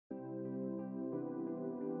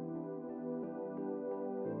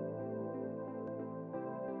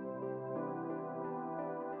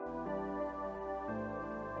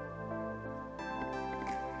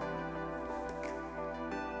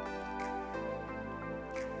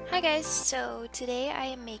guys, so today I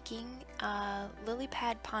am making Lilly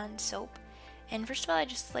Pad Soap, and first of all I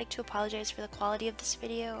just like to apologize for the quality of this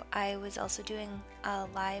video. I was also doing a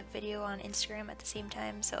live video on Instagram at the same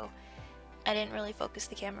time, so I didn't really focus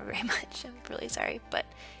the camera very much. I'm really sorry, but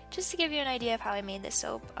just to give you an idea of how I made this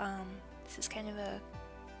soap, this is kind of a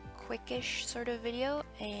quickish sort of video,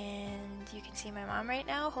 and you can see my mom right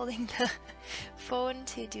now holding the phone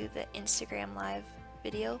to do the Instagram live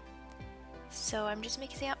video. So I'm just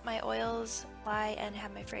mixing up my oils, lye, and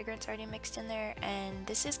have my fragrance already mixed in there, and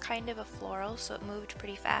this is kind of a floral, so it moved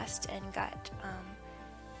pretty fast and got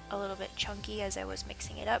a little bit chunky as I was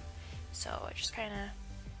mixing it up. So I just kind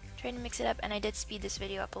of trying to mix it up, and I did speed this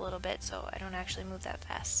video up a little bit so I don't actually move that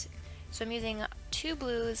fast. So I'm using 2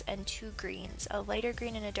 blues and 2 greens, a lighter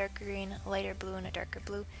green and a darker green, a lighter blue and a darker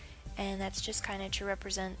blue, and that's just kind of to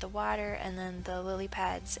represent the water and then the lily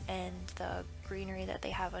pads and the greenery that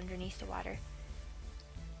they have underneath the water.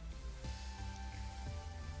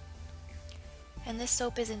 And this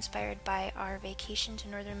soap is inspired by our vacation to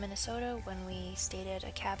northern Minnesota when we stayed at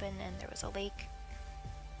a cabin and there was a lake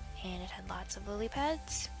and it had lots of lily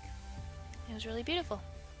pads. It was really beautiful.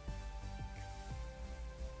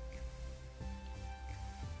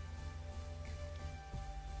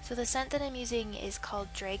 So the scent that I'm using is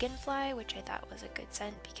called Dragonfly, which I thought was a good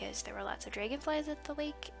scent because there were lots of dragonflies at the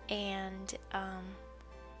lake, and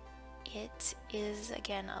it is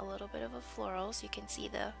again a little bit of a floral, so you can see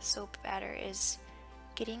the soap batter is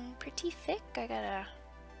getting pretty thick. I gotta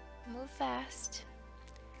move fast.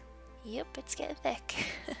 Yep, it's getting thick.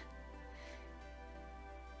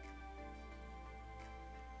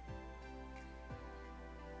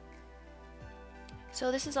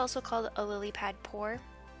 So this is also called a lily pad pour.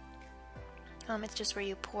 It's just where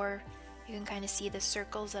you pour, you can kind of see the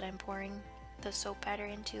circles that I'm pouring the soap batter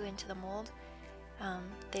into the mold.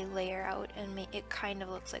 They layer out and it kind of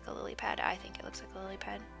looks like a lily pad. I think it looks like a lily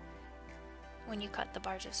pad when you cut the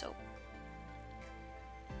bars of soap.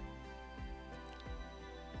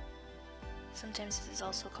 Sometimes this is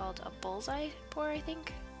also called a bullseye pour, I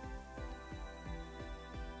think.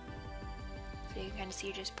 So you can kind of see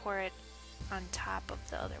you just pour it on top of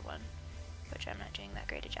the other one, which I'm not doing that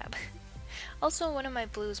great a job. Also, one of my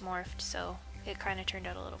blues morphed, so it kind of turned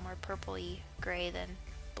out a little more purpley gray than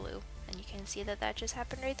blue, and you can see that that just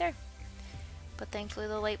happened right there. But thankfully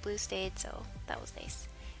the light blue stayed, so that was nice.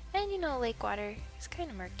 And you know, lake water is kind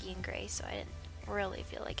of murky and gray, so I didn't really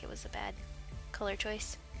feel like it was a bad color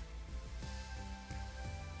choice.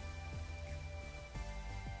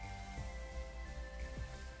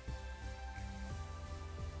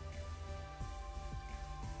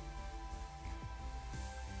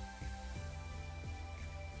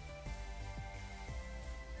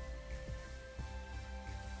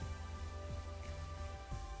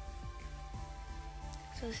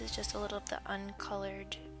 So this is just a little of the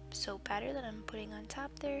uncolored soap batter that I'm putting on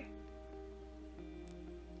top there.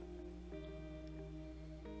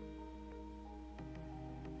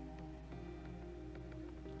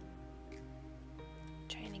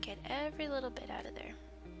 Trying to get every little bit out of there.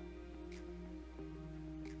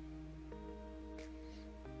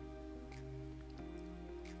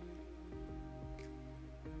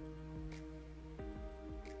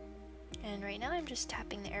 And right now I'm just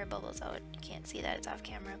tapping the air bubbles out. You can't see that, it's off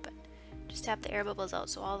camera, but just tap the air bubbles out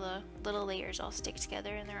so all the little layers all stick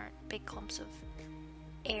together and there aren't big clumps of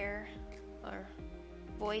air, or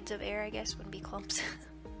voids of air, I guess, wouldn't be clumps.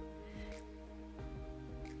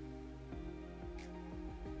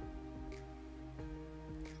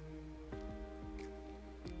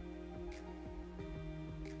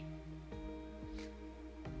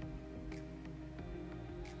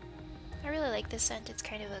 I really like this scent. It's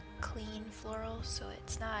kind of a clean floral, so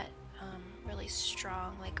it's not really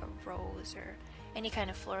strong like a rose or any kind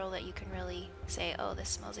of floral that you can really say, oh, this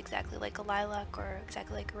smells exactly like a lilac or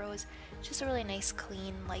exactly like a rose. It's just a really nice,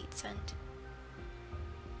 clean, light scent.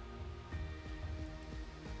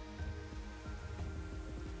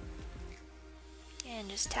 And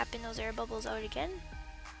just tapping those air bubbles out again.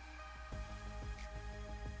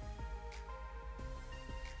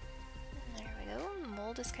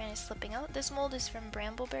 Mold is kind of slipping out. This mold is from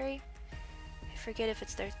Brambleberry. I forget if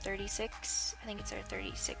it's their 36. I think it's their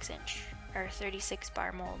 36 inch or 36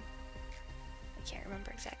 bar mold. I can't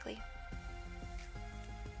remember exactly.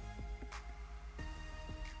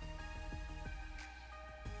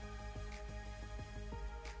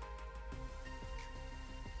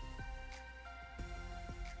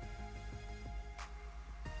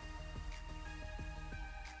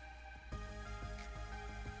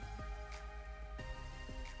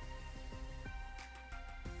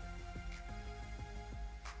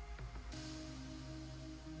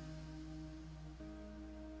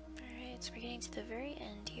 So we're getting to the very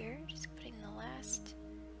end here, just putting the last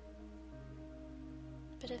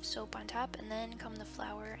bit of soap on top, and then come the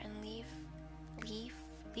flower and leaf?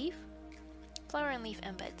 Flower and leaf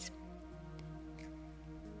embeds.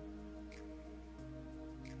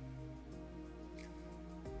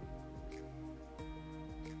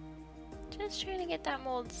 Just trying to get that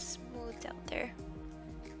mold smoothed out there.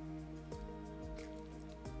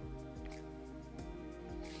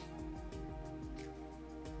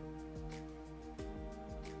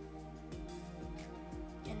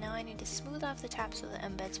 And now I need to smooth off the top so the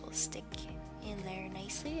embeds will stick in there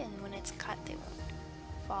nicely, and when it's cut they won't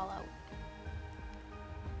fall out.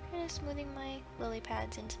 Kind of smoothing my lily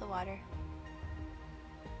pads into the water.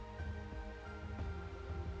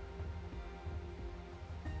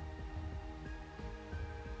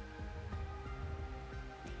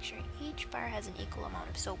 Make sure each bar has an equal amount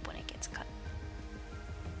of soap when it gets cut.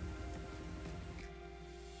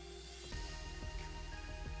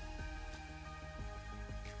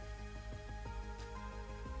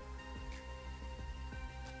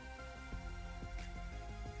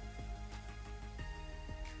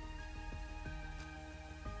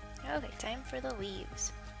 Okay, time for the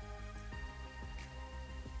leaves.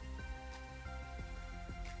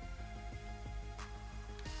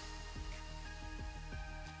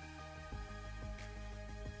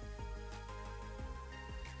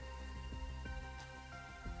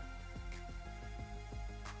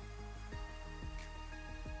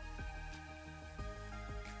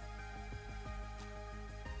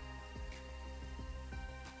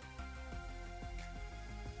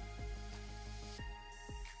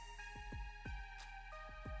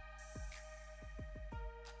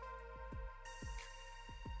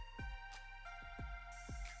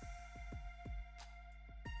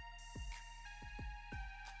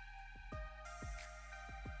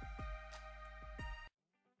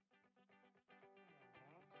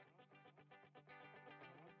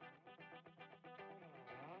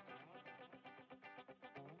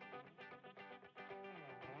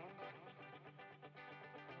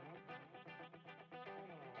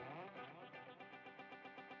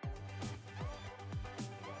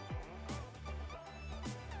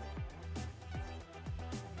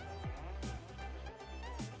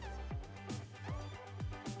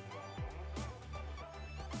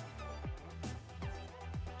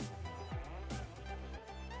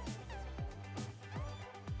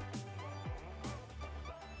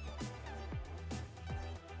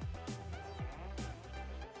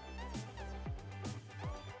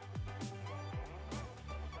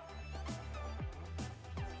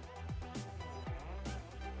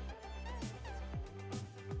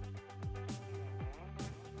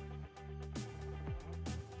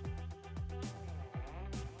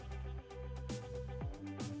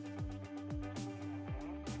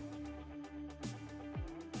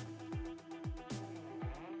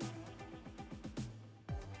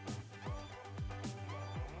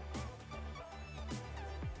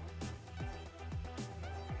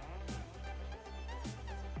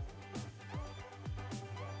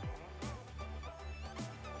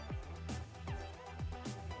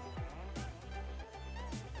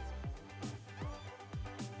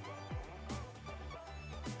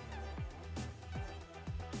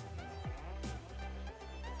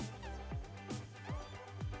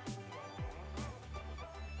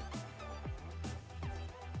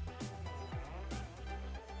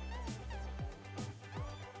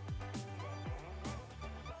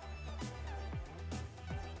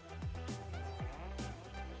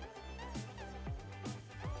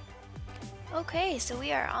 Okay, so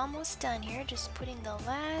we are almost done here, just putting the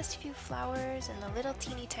last few flowers and the little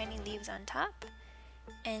teeny tiny leaves on top,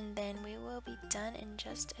 and then we will be done in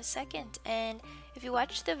just a second. And if you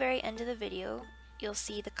watch the very end of the video, you'll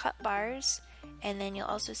see the cut bars, and then you'll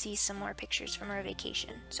also see some more pictures from our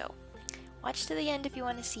vacation. So watch to the end if you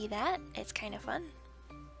want to see that. It's kind of fun.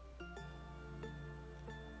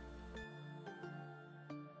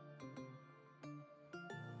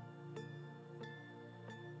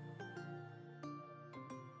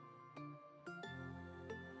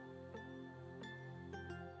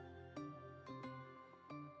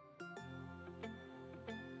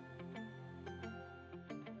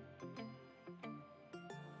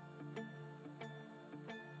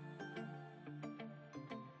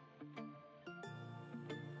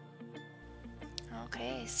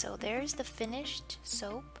 Okay, so there's the finished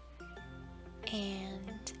soap,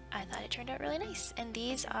 and I thought it turned out really nice. And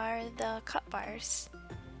these are the cut bars,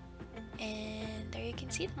 and there you can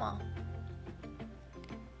see them all.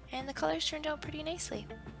 And the colors turned out pretty nicely.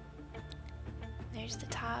 There's the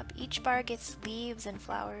top. Each bar gets leaves and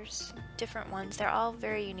flowers, different ones. They're all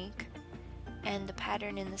very unique. and the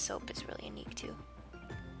pattern in the soap is really unique too.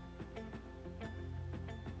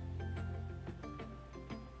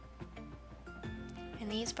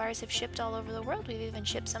 And these bars have shipped all over the world. We've even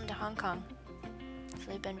shipped some to Hong Kong.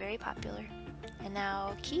 So they've been very popular. And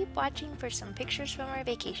now keep watching for some pictures from our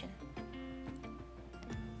vacation.